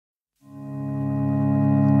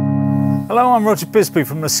Hello, I'm Roger Bisbee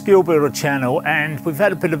from the Skill Builder channel, and we've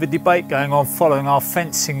had a bit of a debate going on following our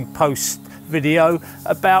fencing post video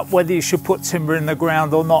about whether you should put timber in the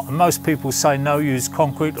ground or not. And most people say no, use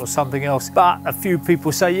concrete or something else, but a few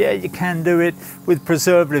people say yeah, you can do it with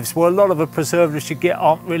preservatives. Well, a lot of the preservatives you get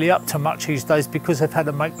aren't really up to much these days because they've had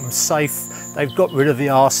to make them safe. They've got rid of the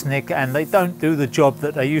arsenic and they don't do the job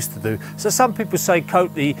that they used to do. So some people say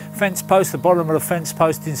coat the fence post, the bottom of the fence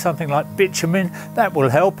post, in something like bitumen. That will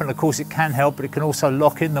help, and of course it can help, but it can also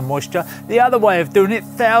lock in the moisture. The other way of doing it,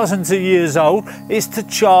 thousands of years old, is to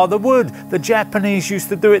char the wood. The Japanese used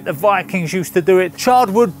to do it, the Vikings used to do it. Charred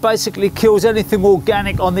wood basically kills anything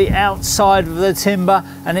organic on the outside of the timber,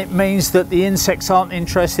 and it means that the insects aren't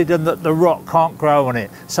interested and that the rot can't grow on it.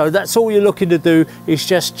 So that's all you're looking to do, is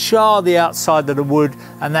just char the outside of the wood,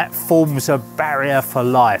 and that forms a barrier for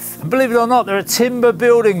life. And believe it or not, there are timber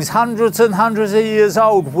buildings hundreds and hundreds of years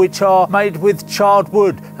old which are made with charred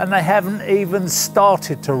wood, and they haven't even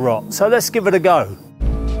started to rot. So let's give it a go.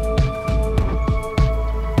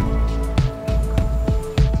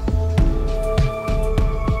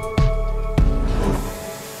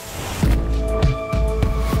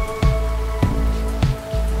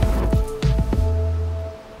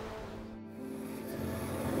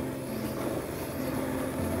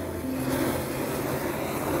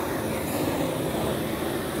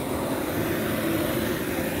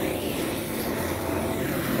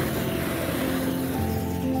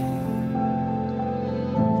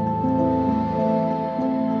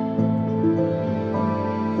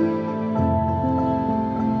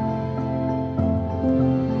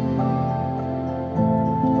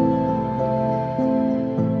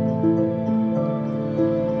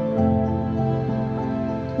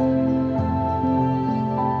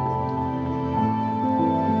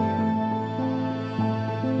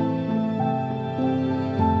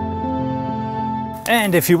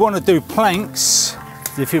 And if you want to do planks,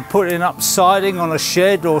 if you're putting up siding on a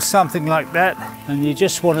shed or something like that, and you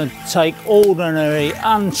just want to take ordinary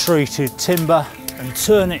untreated timber and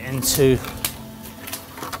turn it into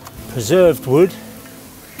preserved wood,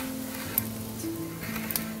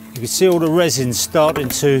 you can see all the resin starting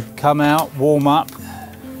to come out, warm up.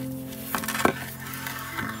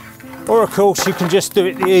 Or of course you can just do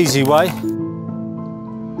it the easy way.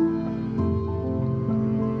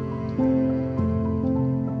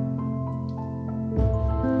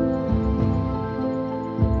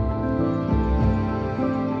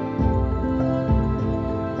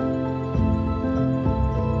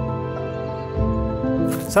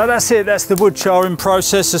 So that's it, that's the wood charring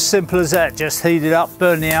process, as simple as that. Just heat it up,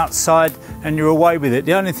 burn the outside, and you're away with it.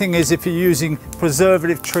 The only thing is, if you're using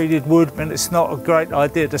preservative treated wood, then it's not a great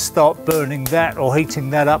idea to start burning that or heating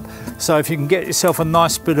that up. So if you can get yourself a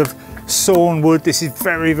nice bit of sawn wood, this is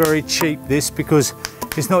very, very cheap, this, because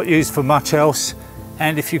it's not used for much else.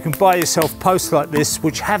 And if you can buy yourself posts like this,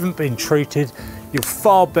 which haven't been treated, you're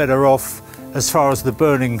far better off as far as the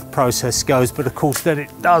burning process goes. But of course then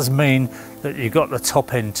it does mean that you've got the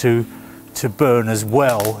top end to burn as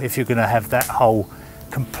well, if you're going to have that whole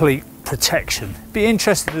complete protection. Be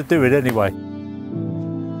interested to do it anyway.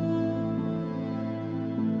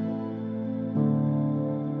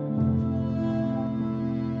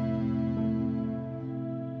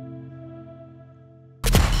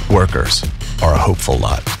 Workers are a hopeful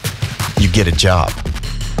lot. You get a job,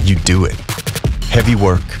 you do it. Heavy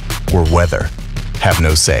work or weather, have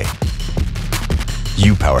no say.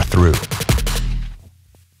 You power through.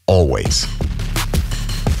 Always.